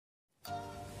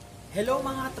Hello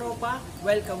mga tropa!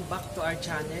 Welcome back to our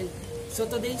channel. So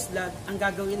today's vlog, ang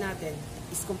gagawin natin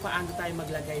is kung paano tayo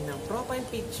maglagay ng profile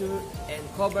picture and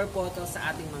cover photo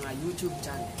sa ating mga YouTube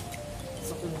channel.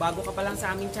 So kung bago ka pa lang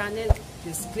sa aming channel,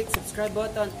 please click subscribe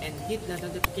button and hit the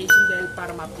notification bell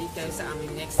para ma-update kayo sa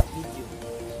aming next video.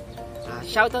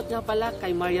 Shoutout nga pala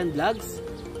kay Marianne Vlogs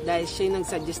dahil siya yung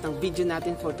nag-suggest ng video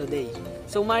natin for today.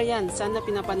 So Marianne, sana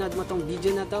pinapanood mo tong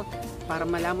video na to para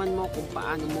malaman mo kung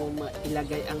paano mo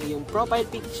mailagay ang iyong profile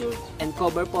picture and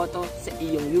cover photo sa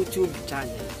iyong YouTube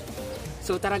channel.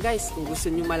 So tara guys, kung gusto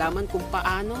niyo malaman kung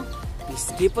paano,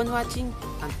 please keep on watching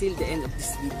until the end of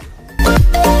this video.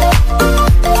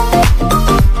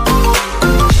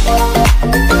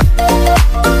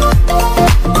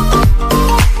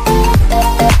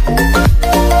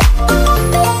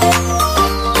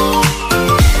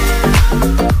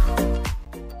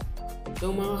 So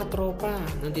mga katropa,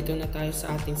 nandito na tayo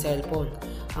sa ating cellphone.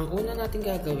 Ang una natin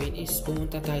gagawin is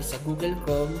pumunta tayo sa Google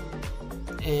Chrome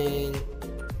and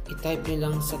i-type nyo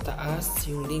lang sa taas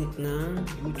yung link ng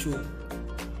YouTube,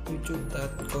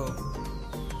 youtube.com.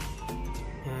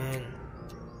 Yan.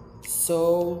 So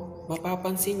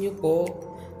mapapansin nyo po,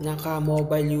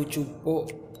 naka-mobile YouTube po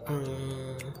ang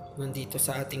nandito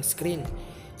sa ating screen.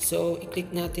 So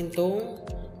i-click natin tong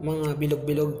mga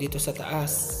bilog-bilog dito sa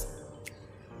taas.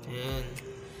 Ayan.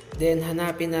 Then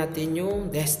hanapin natin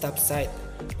yung desktop site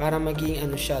para maging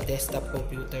ano siya, desktop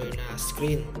computer na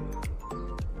screen.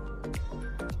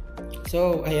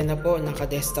 So ayan na po, naka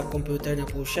desktop computer na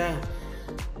po siya.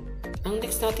 Ang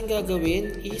next natin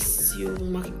gagawin is yung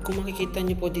kung makikita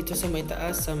nyo po dito sa may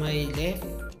taas, sa may left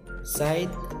side,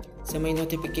 sa may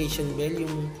notification bell,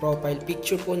 yung profile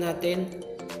picture po natin,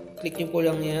 click nyo po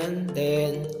lang yan.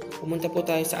 Then pumunta po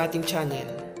tayo sa ating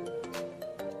channel.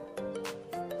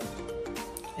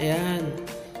 Ayan.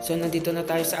 So, nandito na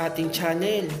tayo sa ating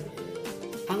channel.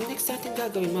 Ang next natin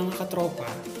gagawin mga katropa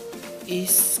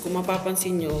is, kung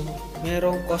mapapansin nyo,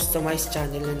 merong customized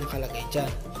channel na nakalagay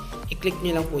dyan. I-click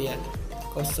nyo lang po yan.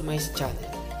 Customized channel.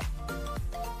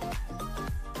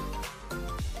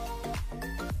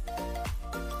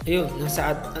 Ayun,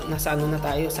 nasa ano na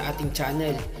tayo sa ating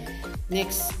channel.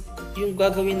 Next, yung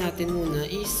gagawin natin muna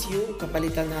is yung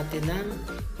papalitan natin ng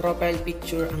profile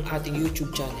picture ang ating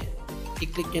YouTube channel.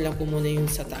 I-click nyo lang po muna yung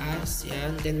sa taas.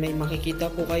 Yan. Then may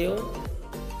makikita po kayo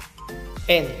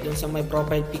pen dun sa may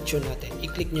profile picture natin.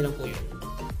 I-click nyo lang po yun.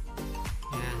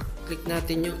 Yan. Click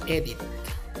natin yung edit.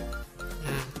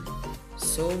 Yan.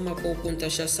 So mapupunta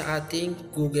siya sa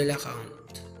ating Google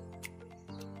account.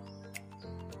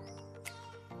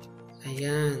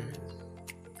 Ayan.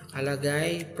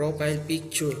 Nakalagay profile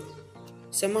picture.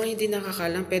 Sa mga hindi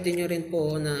nakakalam, pwede nyo rin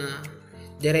po na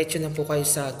diretso na po kayo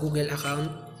sa Google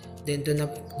account. Then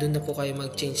doon na po kayo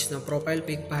mag-change ng profile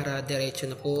pic para diretso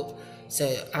na po sa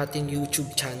ating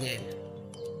YouTube channel.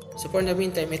 So for the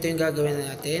meantime, ito yung gagawin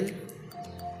natin.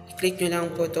 I-click nyo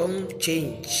lang po itong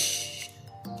change.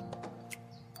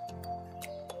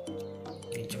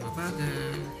 Medyo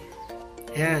mabagal.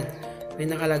 Ayan. May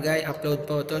nakalagay upload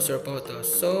photos or photos.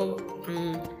 So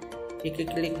ang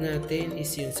i-click natin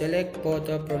is yung select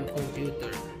photo from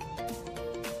computer.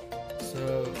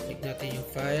 So click natin yung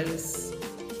files.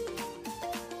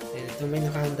 Ito, may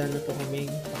nakahanda na po kaming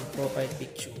pang profile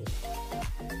picture.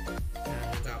 Yan,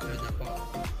 nag-upload na po.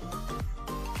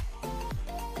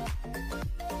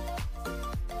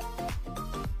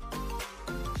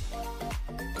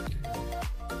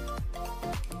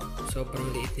 Sobrang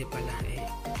liit niya pala eh.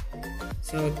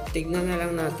 So tignan na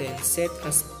lang natin, set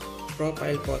as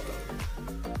profile photo.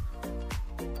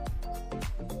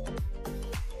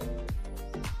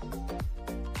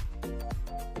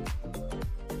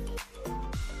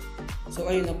 So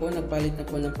ayun na po, nagpalit na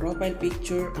po ng profile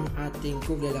picture ang ating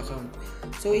Google account.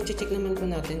 So i-check naman po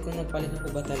natin kung nagpalit na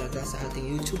po ba talaga sa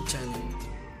ating YouTube channel.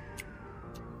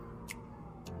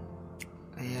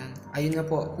 Ayan, ayun na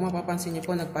po. Kung mapapansin niyo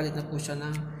po, nagpalit na po siya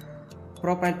ng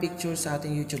profile picture sa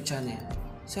ating YouTube channel.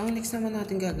 So ang next naman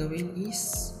natin gagawin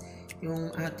is yung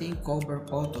ating cover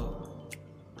photo.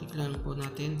 Click lang po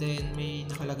natin, then may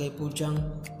nakalagay po dyang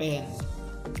pen.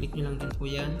 Click nyo lang din po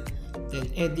yan. Then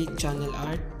edit channel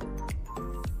art.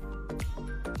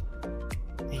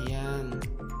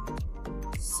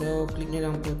 So, click nyo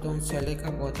lang po itong select a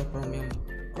photo from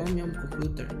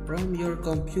your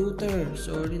computer.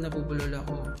 Sorry, nabubulol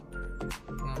ako.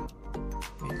 Yan.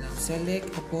 Wait lang. Select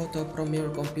a photo from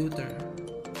your computer.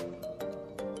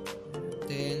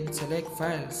 Then, select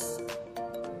files.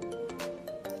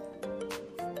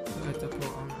 So, ito po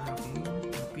ang aking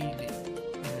napili.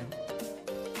 Yan.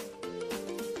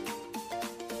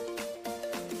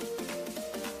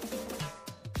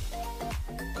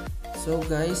 So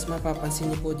guys, mapapansin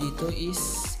niyo po dito is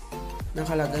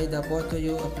nakalagay the photo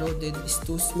you uploaded is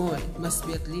too small. Must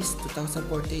be at least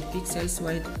 2048 pixels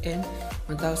wide and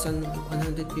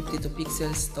 1152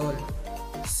 pixels tall.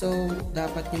 So,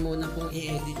 dapat niyo muna pong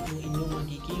i-edit yung inyong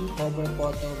magiging cover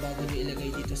photo bago niyo ilagay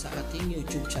dito sa ating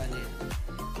YouTube channel.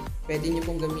 Pwede niyo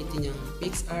pong gamitin yung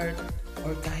PixArt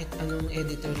or kahit anong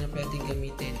editor na pwedeng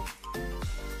gamitin.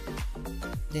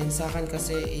 Then, sa akin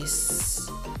kasi is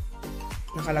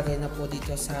nakalagay na po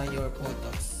dito sa your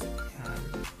photos. Yan.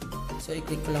 So,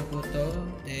 i-click ko lang po ito.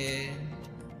 Then,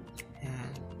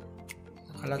 yan.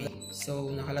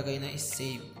 Nakalagay na is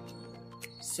save.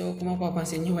 So, kung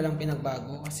mapapansin nyo, walang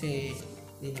pinagbago kasi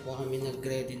hindi na po kami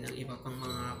nag-ready ng iba pang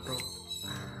mga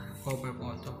cover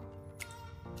photo.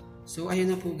 So,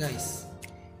 ayun na po guys.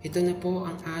 Ito na po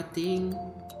ang ating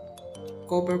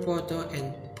cover photo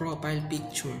and profile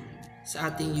picture sa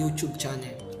ating YouTube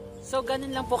channel. So,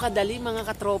 ganun lang po kadali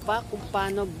mga katropa kung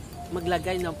paano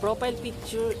maglagay ng profile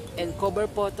picture and cover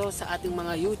photo sa ating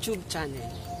mga YouTube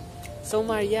channel. So,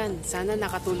 Marianne, sana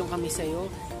nakatulong kami sa iyo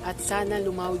at sana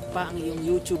lumawig pa ang iyong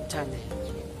YouTube channel.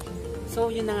 So,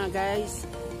 yun na nga guys.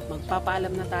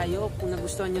 Magpapaalam na tayo. Kung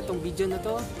nagustuhan nyo tong video na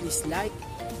to, please like.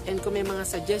 And kung may mga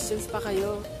suggestions pa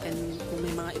kayo and kung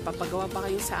may mga ipapagawa pa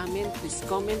kayo sa amin, please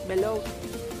comment below.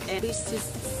 And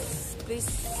please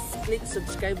click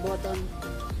subscribe button.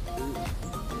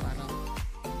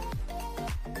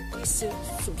 Please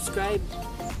subscribe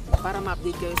para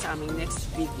ma-update kayo sa aming next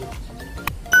video.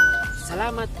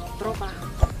 Salamat tropa.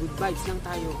 Good vibes lang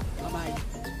tayo.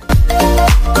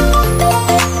 Bye-bye.